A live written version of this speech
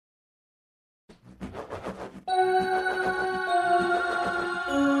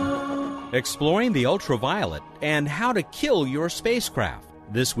exploring the ultraviolet and how to kill your spacecraft.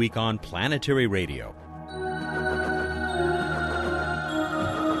 This week on Planetary Radio.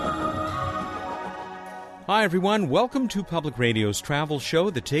 Hi everyone, welcome to Public Radio's travel show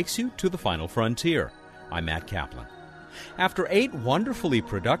that takes you to the final frontier. I'm Matt Kaplan. After 8 wonderfully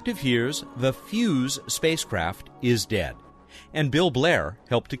productive years, the Fuse spacecraft is dead, and Bill Blair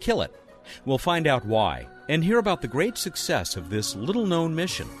helped to kill it. We'll find out why and hear about the great success of this little-known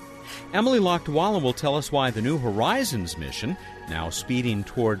mission. Emily Lakdawalla will tell us why the New Horizons mission, now speeding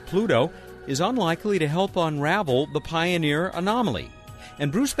toward Pluto, is unlikely to help unravel the Pioneer anomaly.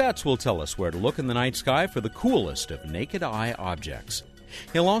 And Bruce Betts will tell us where to look in the night sky for the coolest of naked-eye objects.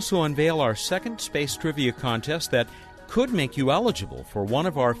 He'll also unveil our second space trivia contest that could make you eligible for one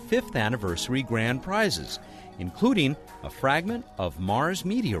of our 5th anniversary grand prizes, including a fragment of Mars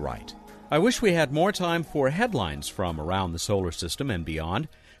meteorite. I wish we had more time for headlines from around the solar system and beyond.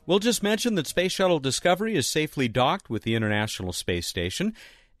 We'll just mention that Space Shuttle Discovery is safely docked with the International Space Station,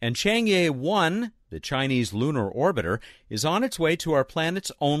 and Chang'e-1, the Chinese lunar orbiter, is on its way to our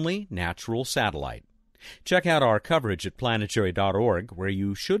planet's only natural satellite. Check out our coverage at planetary.org, where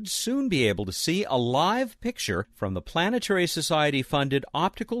you should soon be able to see a live picture from the Planetary Society-funded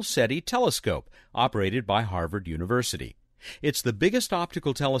Optical SETI telescope, operated by Harvard University. It's the biggest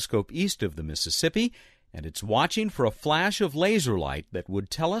optical telescope east of the Mississippi, and it's watching for a flash of laser light that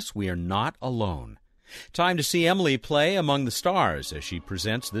would tell us we are not alone. Time to see Emily play among the stars as she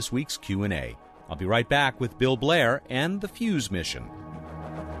presents this week's Q&A. I'll be right back with Bill Blair and the Fuse mission.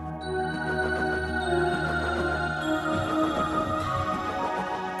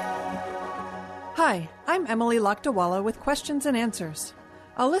 Hi, I'm Emily Lakdawalla with questions and answers.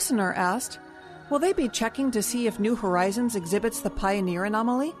 A listener asked, will they be checking to see if New Horizons exhibits the Pioneer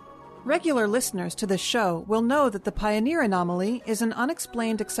anomaly? Regular listeners to this show will know that the Pioneer anomaly is an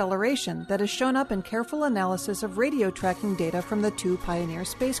unexplained acceleration that has shown up in careful analysis of radio tracking data from the 2 Pioneer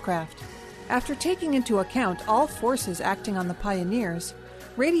spacecraft. After taking into account all forces acting on the Pioneers,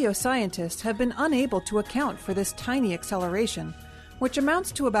 radio scientists have been unable to account for this tiny acceleration, which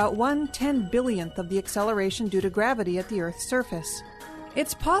amounts to about 1/10,000,000th of the acceleration due to gravity at the Earth's surface.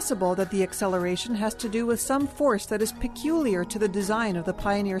 It's possible that the acceleration has to do with some force that is peculiar to the design of the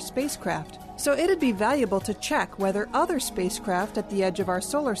Pioneer spacecraft, so it'd be valuable to check whether other spacecraft at the edge of our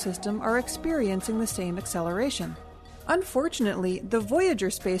solar system are experiencing the same acceleration. Unfortunately, the Voyager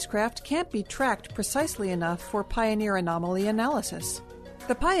spacecraft can't be tracked precisely enough for Pioneer anomaly analysis.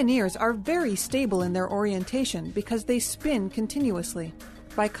 The Pioneers are very stable in their orientation because they spin continuously.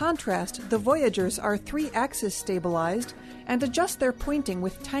 By contrast, the Voyagers are 3-axis stabilized and adjust their pointing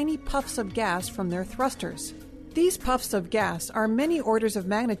with tiny puffs of gas from their thrusters. These puffs of gas are many orders of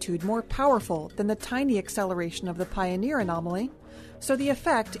magnitude more powerful than the tiny acceleration of the Pioneer anomaly, so the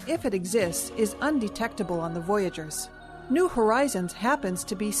effect, if it exists, is undetectable on the Voyagers. New Horizons happens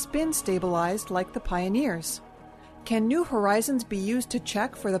to be spin-stabilized like the Pioneers. Can New Horizons be used to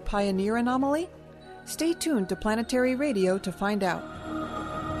check for the Pioneer anomaly? Stay tuned to Planetary Radio to find out.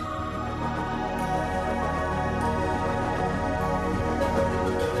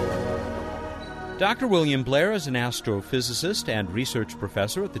 Dr. William Blair is an astrophysicist and research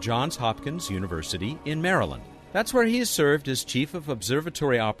professor at the Johns Hopkins University in Maryland. That's where he has served as Chief of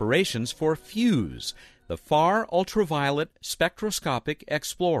Observatory Operations for FUSE, the Far Ultraviolet Spectroscopic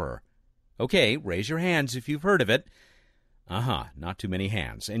Explorer. Okay, raise your hands if you've heard of it. Not too many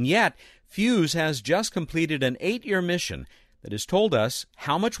hands. And yet, FUSE has just completed an 8-year mission that has told us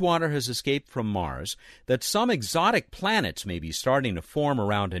how much water has escaped from Mars, that some exotic planets may be starting to form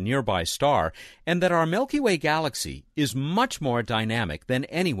around a nearby star, and that our Milky Way galaxy is much more dynamic than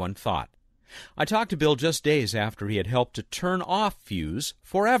anyone thought. I talked to Bill just days after he had helped to turn off FUSE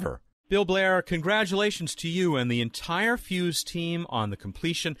forever. Bill Blair, congratulations to you and the entire FUSE team on the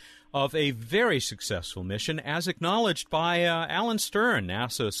completion of a very successful mission, as acknowledged by Alan Stern,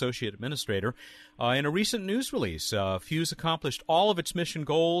 NASA Associate Administrator, in a recent news release. FUSE accomplished all of its mission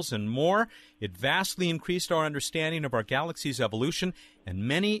goals and more. It vastly increased our understanding of our galaxy's evolution, and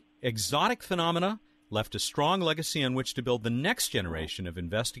many exotic phenomena left a strong legacy on which to build the next generation of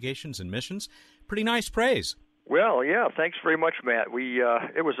investigations and missions. Pretty nice praise. Well, yeah, thanks very much, Matt.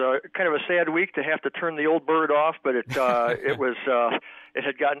 It was a kind of a sad week to have to turn the old bird off, but it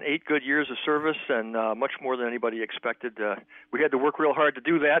had gotten 8 good years of service and much more than anybody expected. We had to work real hard to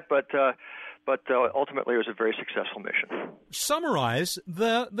do that, but ultimately it was a very successful mission. Summarize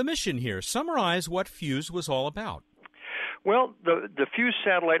the mission here. Summarize what FUSE was all about. Well, the FUSE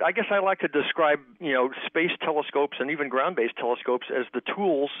satellite, I guess I like to describe, space telescopes and even ground-based telescopes as the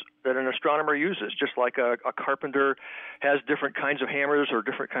tools that an astronomer uses. Just like a carpenter has different kinds of hammers or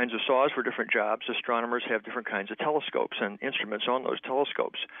different kinds of saws for different jobs, astronomers have different kinds of telescopes and instruments on those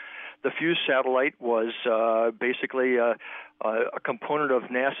telescopes. The FUSE satellite was basically a component of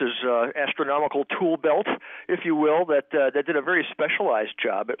NASA's astronomical tool belt, if you will, that did a very specialized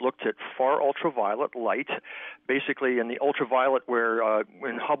job. It looked at far ultraviolet light, basically in the ultraviolet where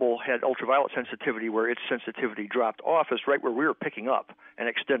when Hubble had ultraviolet sensitivity, where its sensitivity dropped off, is right where we were picking up and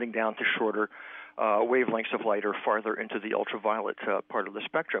extending down to shorter wavelengths of light or farther into the ultraviolet part of the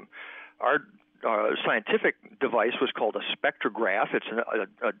spectrum. Our scientific device was called a spectrograph. It's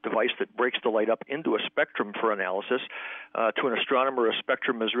a device that breaks the light up into a spectrum for analysis. To an astronomer, a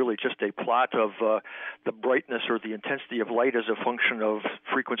spectrum is really just a plot of the brightness or the intensity of light as a function of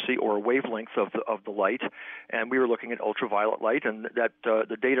frequency or wavelength of the light. And we were looking at ultraviolet light, and that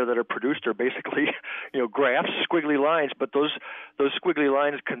the data that are produced are basically graphs, squiggly lines. But those squiggly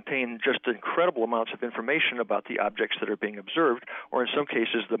lines contain just incredible amounts of information about the objects that are being observed, or in some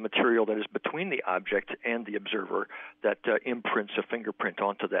cases the material that is between the object and the observer that imprints a fingerprint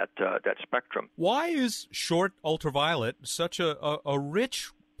onto that spectrum. Why is short ultraviolet such a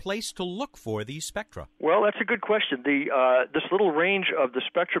rich place to look for these spectra? Well, that's a good question. This little range of the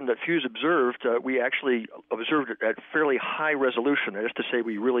spectrum that FUSE observed, we actually observed it at fairly high resolution. That is to say,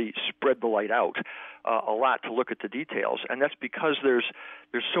 we really spread the light out a lot to look at the details, and that's because there's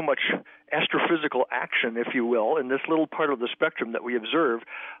so much astrophysical action, if you will, in this little part of the spectrum that we observe,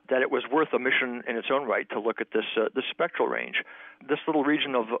 that it was worth a mission in its own right to look at this spectral range. This little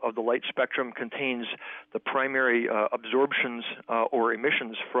region of the light spectrum contains the primary absorptions or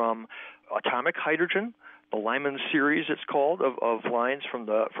emissions from atomic hydrogen, the Lyman series, it's called, of lines from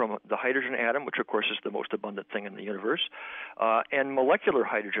the hydrogen atom, which of course is the most abundant thing in the universe. And molecular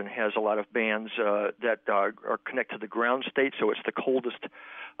hydrogen has a lot of bands that are connected to the ground state, so it's the coldest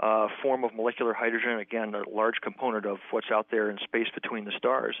form of molecular hydrogen, again, a large component of what's out there in space between the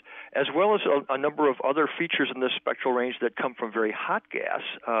stars, as well as a number of other features in this spectral range that come from very hot gas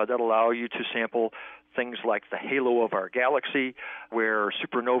that allow you to sample things like the halo of our galaxy, where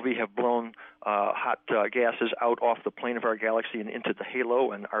supernovae have blown hot gases out off the plane of our galaxy and into the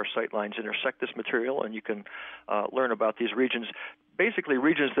halo, and our sight lines intersect this material, and you can learn about these regions, basically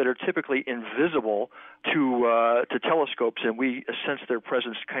regions that are typically invisible to telescopes, and we sense their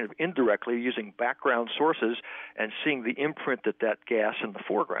presence kind of indirectly using background sources and seeing the imprint that gas in the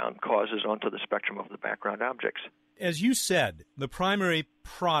foreground causes onto the spectrum of the background objects. As you said, the primary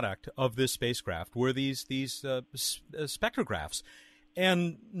product of this spacecraft were these spectrographs,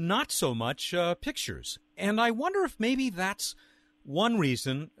 and not so much pictures. And I wonder if maybe that's one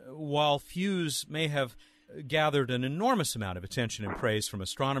reason, while FUSE may have gathered an enormous amount of attention and praise from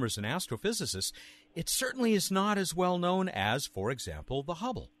astronomers and astrophysicists, it certainly is not as well known as, for example, the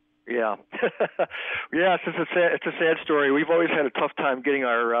Hubble. Yeah, yeah. It's a sad story. We've always had a tough time getting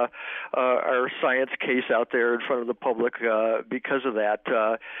our science case out there in front of the public because of that.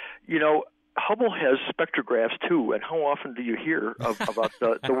 Hubble has spectrographs too, and how often do you hear about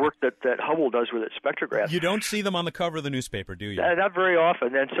the work that Hubble does with its spectrographs? You don't see them on the cover of the newspaper, do you? Not very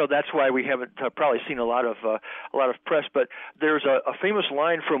often, and so that's why we haven't probably seen a lot of press. But there's a famous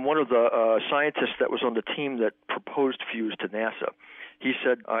line from one of the scientists that was on the team that proposed FUSE to NASA. He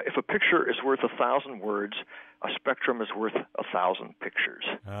said, if a picture is worth 1,000 words, a spectrum is worth 1,000 pictures.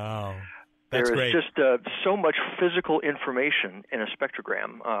 Oh, that's great. There is just so much physical information in a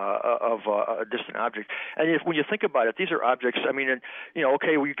spectrogram of a distant object. And when you think about it, these are objects,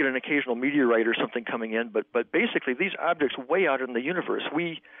 okay, we get an occasional meteorite or something coming in, but basically these objects way out in the universe,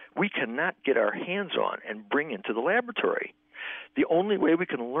 we cannot get our hands on and bring into the laboratory. The only way we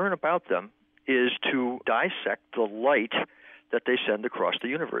can learn about them is to dissect the light that they send across the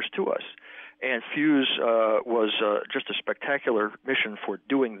universe to us. And FUSE was just a spectacular mission for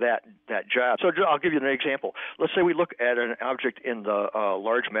doing that job. So I'll give you an example. Let's say we look at an object in the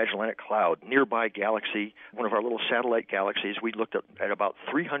Large Magellanic Cloud, nearby galaxy, one of our little satellite galaxies. We looked at about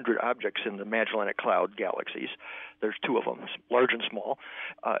 300 objects in the Magellanic Cloud galaxies. There's two of them, large and small.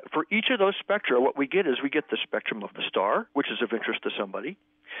 For each of those spectra, what we get is we get the spectrum of the star, which is of interest to somebody.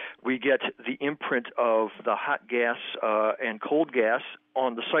 We get the imprint of the hot gas and cold gas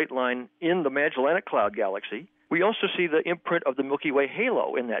on the sight line in the Magellanic Cloud galaxy. We also see the imprint of the Milky Way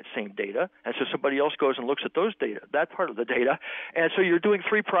halo in that same data, and so somebody else goes and looks at those data, that part of the data, and so you're doing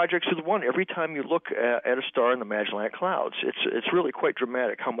three projects with one every time you look at a star in the Magellanic Clouds. It's really quite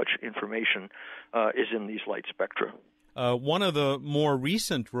dramatic how much information is in these light spectra. one of the more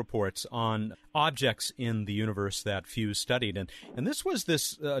recent reports on objects in the universe that Fuse studied. And this was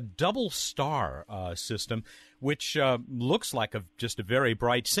this double star system, which looks like just a very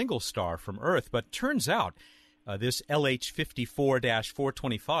bright single star from Earth, but turns out this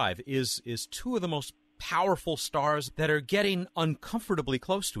LH54-425 is two of the most powerful stars that are getting uncomfortably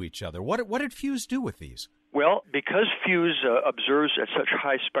close to each other. What did Fuse do with these? Well, because Fuse observes at such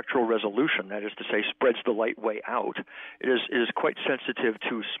high spectral resolution, that is to say, spreads the light way out, it is quite sensitive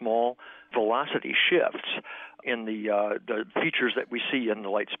to small velocity shifts in the features that we see in the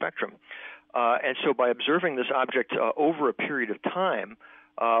light spectrum. And so by observing this object over a period of time,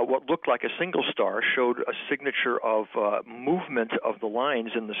 what looked like a single star showed a signature of movement of the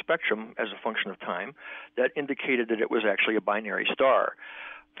lines in the spectrum as a function of time that indicated that it was actually a binary star.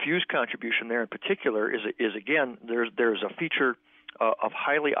 Fuse contribution there in particular is again, there's a feature of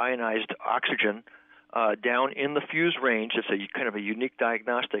highly ionized oxygen down in the Fuse range. It's a kind of a unique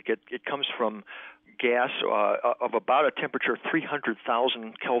diagnostic. It comes from gas of about a temperature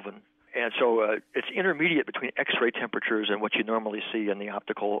 300,000 Kelvin. And so it's intermediate between X-ray temperatures and what you normally see in the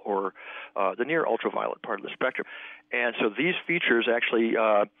optical or the near ultraviolet part of the spectrum. And so these features actually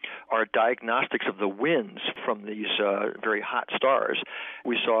are diagnostics of the winds from these very hot stars.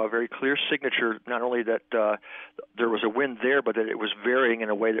 We saw a very clear signature, not only that there was a wind there, but that it was varying in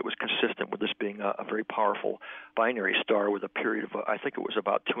a way that was consistent with this being a very powerful binary star with a period of, I think it was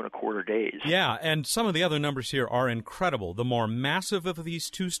about 2.25 days. Yeah, and some of the other numbers here are incredible. The more massive of these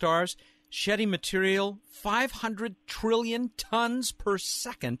two stars, shedding material 500 trillion tons per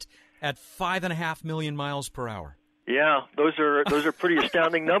second at 5.5 million miles per hour. Yeah, those are pretty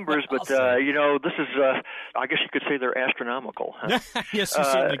astounding numbers, but this is I guess you could say they're astronomical. Huh? Yes, you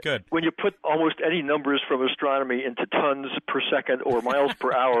certainly could. When you put almost any numbers from astronomy into tons per second or miles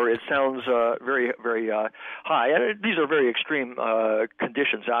per hour, it sounds very, very high. And these are very extreme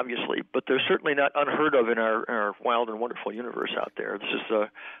conditions, obviously, but they're certainly not unheard of in our wild and wonderful universe out there. This is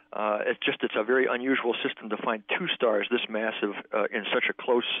it's a very unusual system to find two stars this massive in such a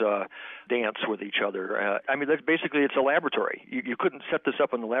close dance with each other. That's basically, it's a laboratory. You couldn't set this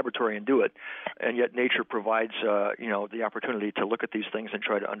up in the laboratory and do it, and yet nature provides the opportunity to look at these things and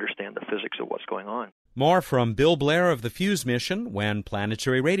try to understand the physics of what's going on. More from Bill Blair of the Fuse mission when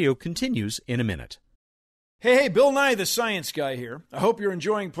Planetary Radio continues in a minute. Hey, Bill Nye, the science guy here. I hope you're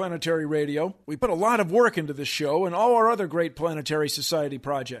enjoying Planetary Radio. We put a lot of work into this show and all our other great Planetary Society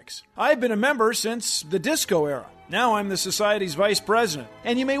projects. I've been a member since the disco era. Now I'm the Society's vice president.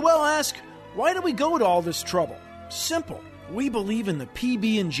 And you may well ask, why do we go to all this trouble? Simple. We believe in the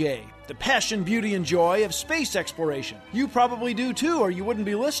PB&J, the passion, beauty, and joy of space exploration. You probably do too, or you wouldn't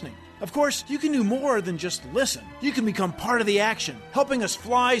be listening. Of course, you can do more than just listen. You can become part of the action, helping us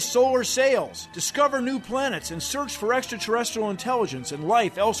fly solar sails, discover new planets, and search for extraterrestrial intelligence and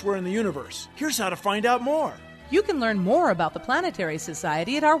life elsewhere in the universe. Here's how to find out more. You can learn more about the Planetary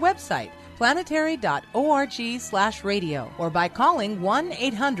Society at our website, planetary.org/radio, or by calling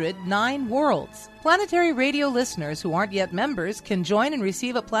 1-800-9-WORLDS. Planetary Radio listeners who aren't yet members can join and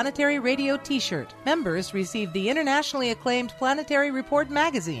receive a Planetary Radio t-shirt. Members receive the internationally acclaimed Planetary Report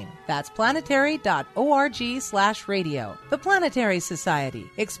magazine. That's planetary.org/radio. The Planetary Society,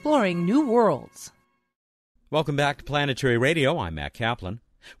 exploring new worlds. Welcome back to Planetary Radio. I'm Matt Kaplan.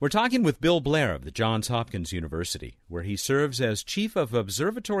 We're talking with Bill Blair of the Johns Hopkins University, where he serves as Chief of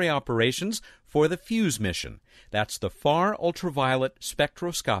Observatory Operations for the Fuse mission. That's the Far Ultraviolet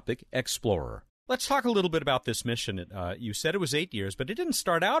Spectroscopic Explorer. Let's talk a little bit about this mission. You said it was 8 years, but it didn't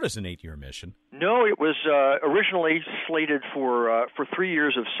start out as an 8-year mission. No, it was originally slated for 3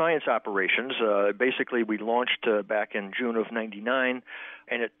 years of science operations. Basically, we launched back in June of '99,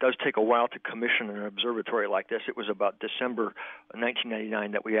 and it does take a while to commission an observatory like this. It was about December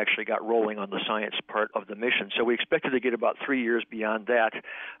 1999 that we actually got rolling on the science part of the mission. So we expected to get about 3 years beyond that.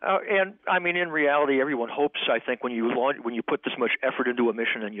 And I mean, in reality, everyone hopes, I think, when you put this much effort into a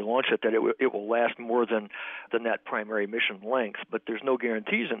mission and you launch it, that it will last more than that primary mission length. But there's no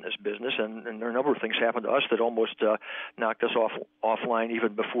guarantees in this business, and there are a number of things happened to us that almost knocked us offline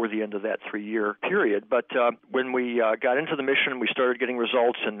even before the end of that 3-year period. But when we got into the mission, we started getting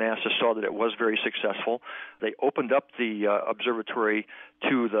results, and NASA saw that it was very successful. They opened up the observatory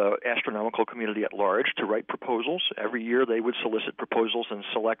to the astronomical community at large to write proposals. Every year they would solicit proposals and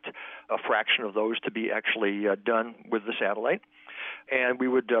select a fraction of those to be actually done with the satellite. and we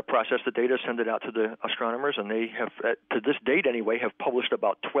would process the data, send it out to the astronomers, and they have, to this date anyway, have published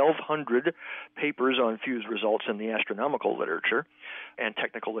about 1,200 papers on fuse results in the astronomical literature and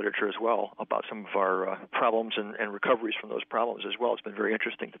technical literature as well about some of our problems and recoveries from those problems as well. It's been very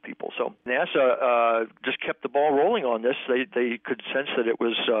interesting to people. So NASA just kept the ball rolling on this. They could sense that it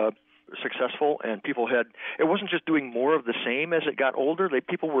was successful, and people it wasn't just doing more of the same as it got older.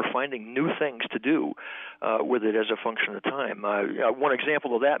 People were finding new things to do with it as a function of time. One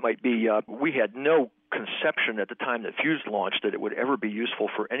example of that might be we had no conception at the time that Fuse launched that it would ever be useful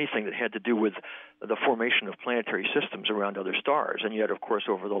for anything that had to do with the formation of planetary systems around other stars. And yet, of course,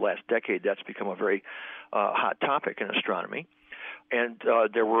 over the last decade, that's become a very hot topic in astronomy. And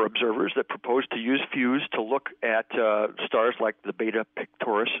there were observers that proposed to use Fuse to look at stars like the Beta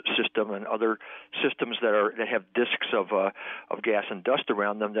Pictoris system and other systems that have disks of gas and dust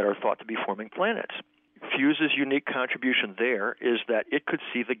around them that are thought to be forming planets. Fuse's unique contribution there is that it could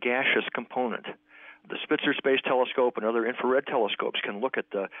see the gaseous component. The Spitzer Space Telescope and other infrared telescopes can look at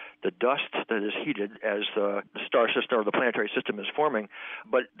the dust that is heated as the star system or the planetary system is forming,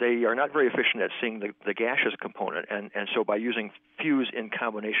 but they are not very efficient at seeing the gaseous component. And so by using Fuse in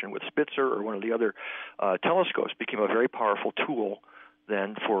combination with Spitzer or one of the other telescopes became a very powerful tool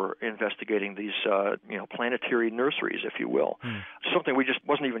then for investigating these planetary nurseries, if you will. Something we just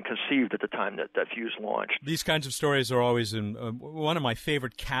wasn't even conceived at the time that Fuse launched. These kinds of stories are always in one of my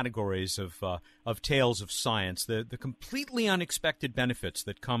favorite categories of tales of science, the completely unexpected benefits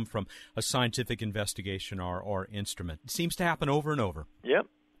that come from a scientific investigation or instrument. It seems to happen over and over. Yep.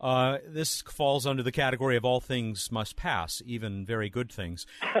 This falls under the category of all things must pass, even very good things.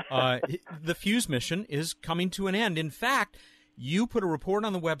 The Fuse mission is coming to an end. In fact, you put a report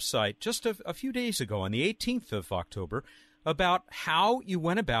on the website just a few days ago, on the 18th of October, about how you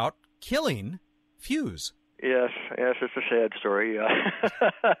went about killing Fuse. Yes, it's a sad story.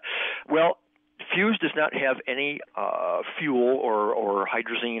 Well, Fuse does not have any fuel or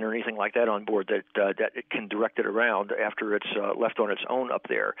hydrazine or anything like that on board that it can direct it around after it's left on its own up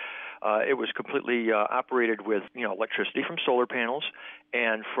there. It was completely operated with electricity from solar panels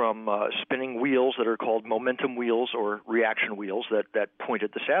and from spinning wheels that are called momentum wheels or reaction wheels that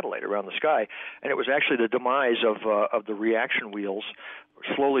pointed the satellite around the sky. And it was actually the demise of the reaction wheels.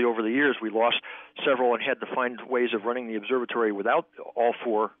 Slowly over the years, we lost several and had to find ways of running the observatory without all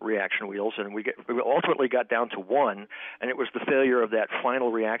four reaction wheels, and we ultimately got down to one, and it was the failure of that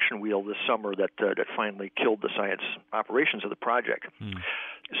final reaction wheel this summer that finally killed the science operations of the project.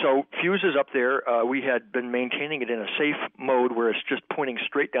 So Fuse is up there. We had been maintaining it in a safe mode where it's just pointing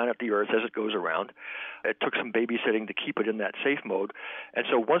straight down at the Earth as it goes around. It took some babysitting to keep it in that safe mode. And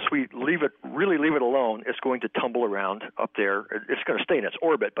so once we really leave it alone, it's going to tumble around up there. It's going to stay in its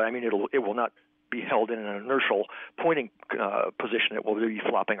orbit, but I mean, it will not be held in an inertial pointing position. It will be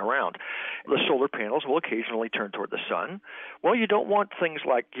flopping around. The solar panels will occasionally turn toward the sun. Well, you don't want things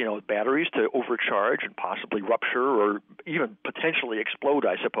like, batteries to overcharge and possibly rupture or even potentially explode,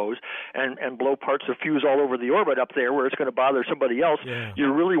 I suppose, and blow parts of Fuse all over the orbit up there where it's going to bother somebody else. Yeah.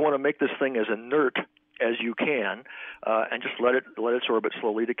 You really want to make this thing as inert as you can, and just let its orbit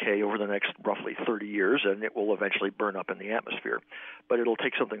slowly decay over the next roughly 30 years, and it will eventually burn up in the atmosphere. But it'll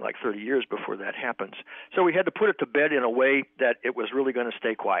take something like 30 years before that happens. So we had to put it to bed in a way that it was really going to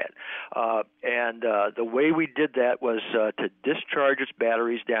stay quiet. And the way we did that was to discharge its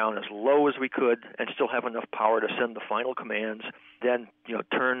batteries down as low as we could and still have enough power to send the final commands, then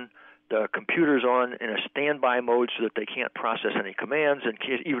turn the computers on in a standby mode so that they can't process any commands, and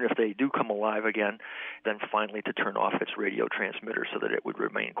even if they do come alive again, then finally to turn off its radio transmitter so that it would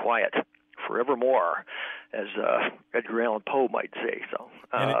remain quiet forevermore, as Edgar Allan Poe might say. So,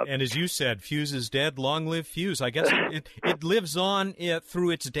 and as you said, Fuse is dead. Long live Fuse. I guess it lives on through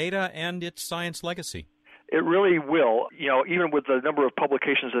its data and its science legacy. It really will. Even with the number of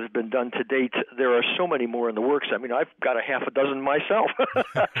publications that have been done to date, there are so many more in the works. I mean, I've got a half a dozen myself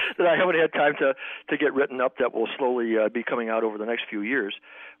that I haven't had time to get written up that will slowly be coming out over the next few years.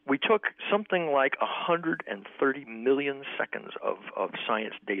 We took something like 130 million seconds of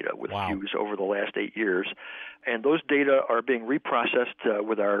science data with Fuse over the last 8 years, and those data are being reprocessed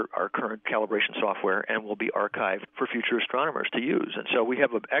with our current calibration software and will be archived for future astronomers to use. And so we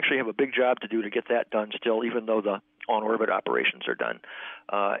actually have a big job to do to get that done still, even though the on-orbit operations are done,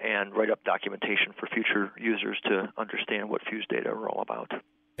 and write up documentation for future users to understand what Fuse data are all about.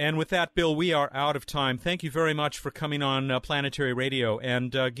 And with that, Bill, we are out of time. Thank you very much for coming on Planetary Radio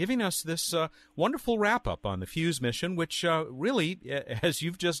and giving us this wonderful wrap-up on the Fuse mission, which really, as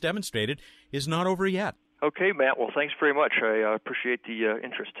you've just demonstrated, is not over yet. Okay, Matt. Well, thanks very much. I appreciate the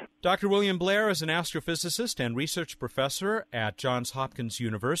interest. Dr. William Blair is an astrophysicist and research professor at Johns Hopkins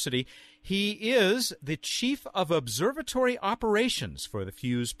University. He is the Chief of Observatory Operations for the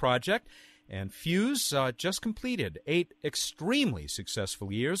FUSE project, and FUSE just completed 8 extremely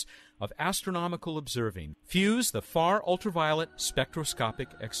successful years of astronomical observing. FUSE, the Far Ultraviolet Spectroscopic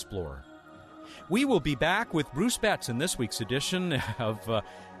Explorer. We will be back with Bruce Betts in this week's edition of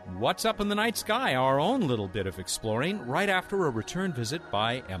What's Up in the Night Sky, our own little bit of exploring, right after a return visit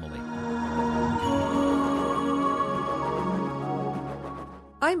by Emily.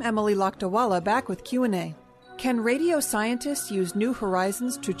 I'm Emily Lakdawala, back with Q&A. Can radio scientists use New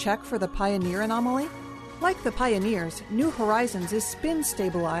Horizons to check for the Pioneer anomaly? Like the Pioneers, New Horizons is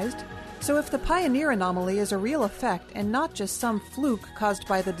spin-stabilized, so if the Pioneer anomaly is a real effect and not just some fluke caused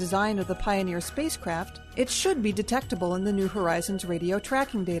by the design of the Pioneer spacecraft, it should be detectable in the New Horizons radio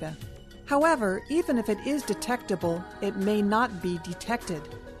tracking data. However, even if it is detectable, it may not be detected.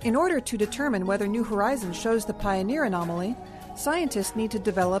 In order to determine whether New Horizons shows the Pioneer anomaly, scientists need to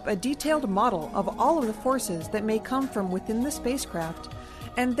develop a detailed model of all of the forces that may come from within the spacecraft,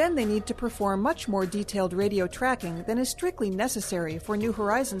 and then they need to perform much more detailed radio tracking than is strictly necessary for New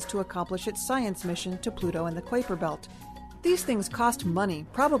Horizons to accomplish its science mission to Pluto and the Kuiper Belt. These things cost money,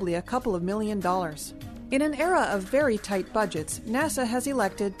 probably a couple of $1 million. In an era of very tight budgets, NASA has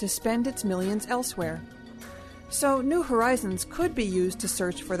elected to spend its millions elsewhere. So New Horizons could be used to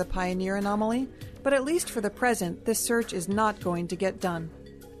search for the Pioneer anomaly, but at least for the present, this search is not going to get done.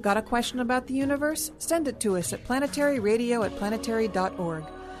 Got a question about the universe? Send it to us at planetaryradio@planetary.org.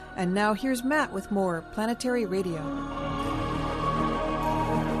 And now here's Matt with more Planetary Radio.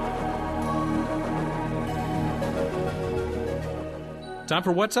 Time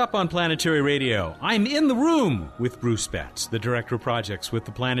for What's Up on Planetary Radio. I'm in the room with Bruce Betts, the Director of Projects with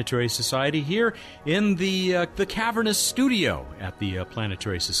the Planetary Society, here in the cavernous studio at the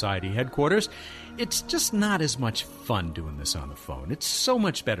Planetary Society headquarters. It's just not as much fun doing this on the phone. It's so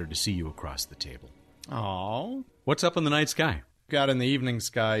much better to see you across the table. Oh, What's up in the night sky? Out in the evening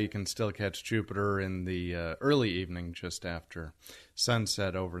sky, you can still catch Jupiter in the early evening just after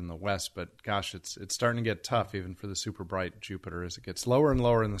sunset over in the west. But gosh, it's starting to get tough even for the super bright Jupiter as it gets lower and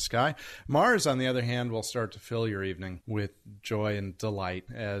lower in the sky. Mars, on the other hand, will start to fill your evening with joy and delight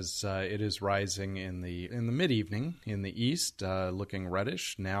as it is rising in the mid-evening in the east, looking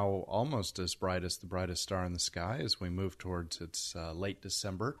reddish, now almost as bright as the brightest star in the sky as we move towards its late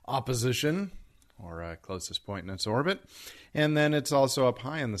December opposition, or closest point in its orbit. And then it's also up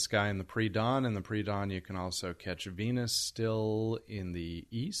high in the sky in the pre-dawn. In the pre-dawn, you can also catch Venus still in the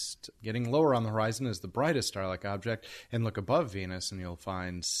east. Getting lower on the horizon is the brightest star-like object. And look above Venus, and you'll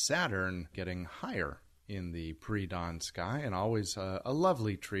find Saturn getting higher in the pre-dawn sky, and always a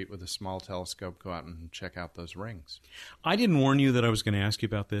lovely treat with a small telescope. Go out and check out those rings. I didn't warn you that I was going to ask you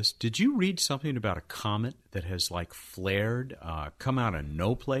about this. Did you read something about a comet that has, flared, come out of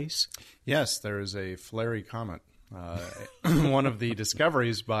no place? Yes, there is a flary comet. One of the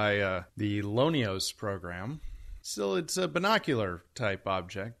discoveries by the LONIOS program. Still, it's a binocular-type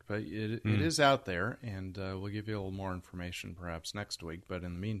object, but it is out there, and we'll give you a little more information perhaps next week. But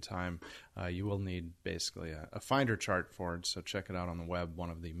in the meantime, you will need basically a finder chart for it, so check it out on the web, one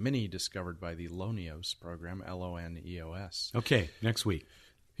of the many discovered by the LONIOS program, LONEOS. Okay, next week.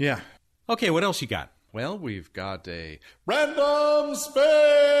 Yeah. Okay, what else you got? Well, we've got a random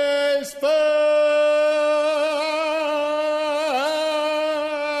space fact!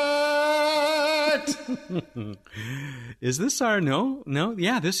 Is this our no?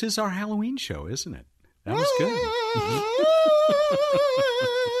 Yeah, this is our Halloween show, isn't it? That was good.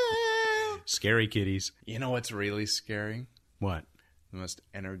 Scary kitties. You know what's really scary? What? The most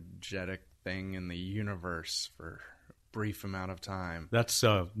energetic thing in the universe for a brief amount of time. That's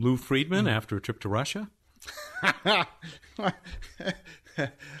Lou Friedman after a trip to Russia? All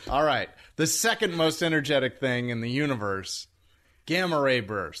right. The second most energetic thing in the universe. Gamma ray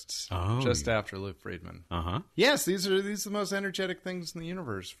bursts, just after Lou Friedman. Yes, these are the most energetic things in the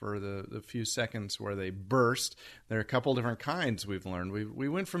universe for the few seconds where they burst. There are a couple different kinds we've learned. We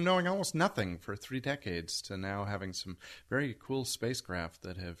went from knowing almost nothing for 3 decades to now having some very cool spacecraft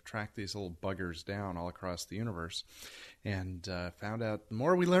that have tracked these little buggers down all across the universe. And found out the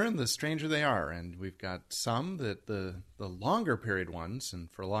more we learn, the stranger they are. And we've got some that the longer period ones, and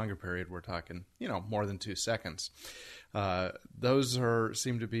for a longer period we're talking, more than 2 seconds. Those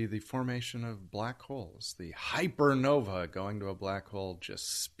seem to be the formation of black holes, the hypernova going to a black hole,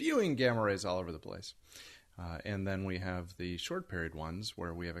 just spewing gamma rays all over the place. And then we have the short period ones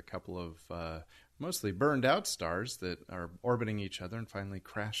where we have a couple of mostly burned out stars that are orbiting each other and finally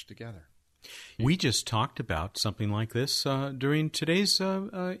crash together. We just talked about something like this during today's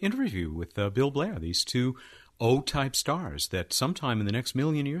interview with Bill Blair, these two O-type stars that sometime in the next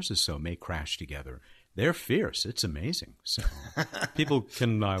million years or so may crash together. They're fierce. It's amazing. So people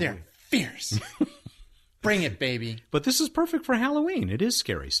can... They're fierce. Bring it, baby. But this is perfect for Halloween. It is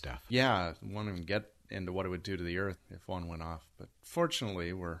scary stuff. Yeah, I won't even get into what it would do to the Earth if one went off. But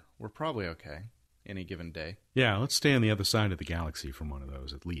fortunately, we're probably okay any given day. Yeah, let's stay on the other side of the galaxy from one of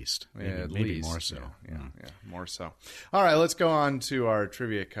those at least. Maybe more so. Yeah, more so. All right, let's go on to our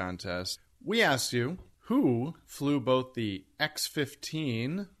trivia contest. We asked you who flew both the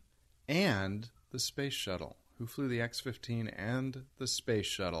X-15 and the Space Shuttle. Who flew the X-15 and the Space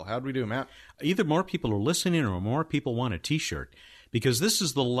Shuttle? How'd we do, Matt? Either more people are listening or more people want a T-shirt, because this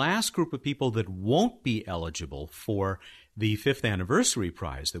is the last group of people that won't be eligible for the 5th anniversary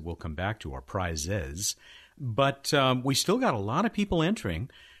prize that we'll come back to, our prizes. But we still got a lot of people entering.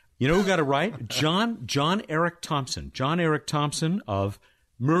 You know who got it right? John Eric Thompson. John Eric Thompson of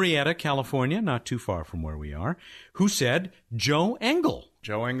Murrieta, California, not too far from where we are, who said Joe Engle.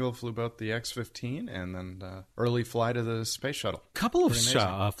 Joe Engle flew both the X-15 and then early flight of the Space Shuttle. Couple of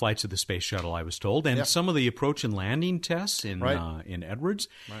flights of the Space Shuttle, I was told, and some of the approach and landing tests in Edwards.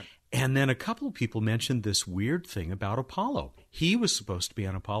 Right. And then a couple of people mentioned this weird thing about Apollo. He was supposed to be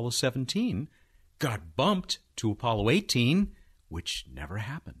on Apollo 17, got bumped to Apollo 18, which never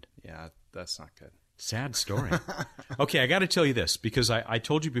happened. Yeah, that's not good. Sad story. Okay, I got to tell you this, because I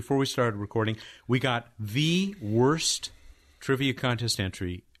told you before we started recording, we got the worst trivia contest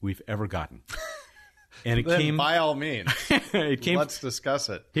entry we've ever gotten. And it came... by all means. Let's discuss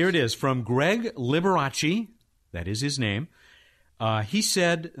it. Here it is, from Greg Liberace. That is his name. He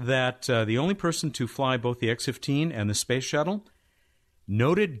said that the only person to fly both the X-15 and the Space Shuttle,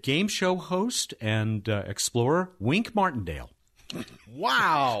 noted game show host and explorer Wink Martindale.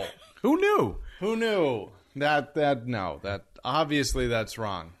 Wow. Who knew? Who knew? That obviously that's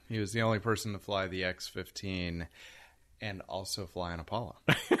wrong. He was the only person to fly the X-15 and also fly on Apollo.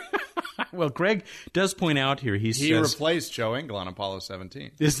 Well, Greg does point out here, he says... replaced Joe Engle on Apollo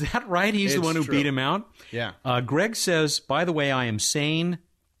 17. Is that right? He's the one who beat him out? Yeah. Greg says, by the way, I am sane,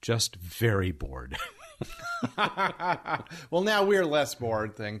 just very bored. Well, now we're less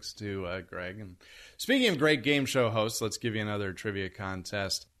bored, thanks to Greg. And speaking of great game show hosts, let's give you another trivia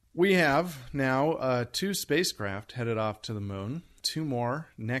contest. We have now 2 spacecraft headed off to the moon, 2 more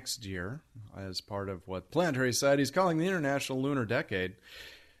next year as part of what Planetary Society is calling the International Lunar Decade.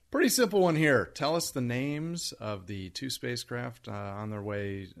 Pretty simple one here. Tell us the names of the 2 spacecraft on their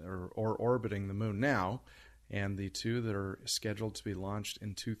way or orbiting the moon now, and the 2 that are scheduled to be launched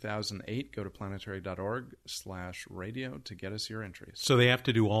in 2008. Go to planetary.org/radio to get us your entries. So they have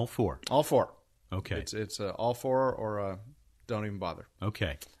to do all 4? All 4. Okay. It's all 4 or don't even bother.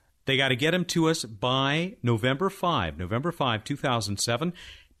 Okay. They got to get them to us by November 5, 2007,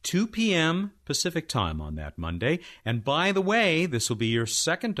 2 p.m. Pacific time on that Monday. And by the way, this will be your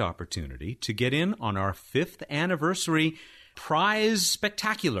second opportunity to get in on our 5th anniversary prize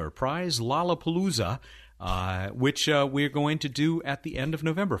spectacular, prize Lollapalooza, which we're going to do at the end of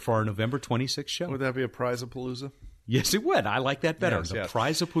November for our November 26th show. Would that be a prize-a-palooza? Yes, it would. I like that better. Yes.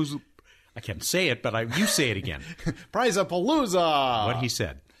 Prize-a-palooza. I can't say it, but you say it again. Prize-a-palooza! What he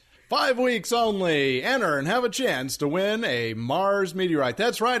said. 5 weeks only. Enter and have a chance to win a Mars meteorite.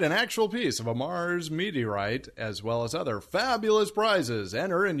 That's right, an actual piece of a Mars meteorite, as well as other fabulous prizes.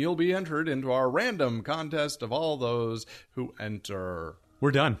 Enter and you'll be entered into our random contest of all those who enter.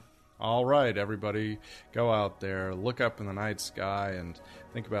 We're done. All right, everybody, go out there, look up in the night sky, and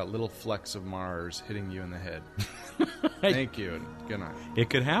think about little flecks of Mars hitting you in the head. Thank you, and good night. It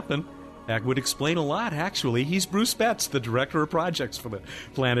could happen. That would explain a lot, actually. He's Bruce Betts, the Director of Projects for the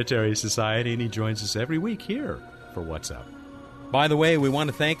Planetary Society, and he joins us every week here for What's Up. By the way, we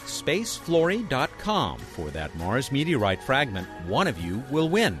want to thank SpaceFlurry.com for that Mars meteorite fragment one of you will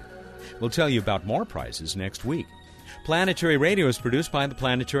win. We'll tell you about more prizes next week. Planetary Radio is produced by the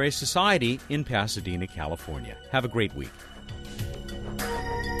Planetary Society in Pasadena, California. Have a great week.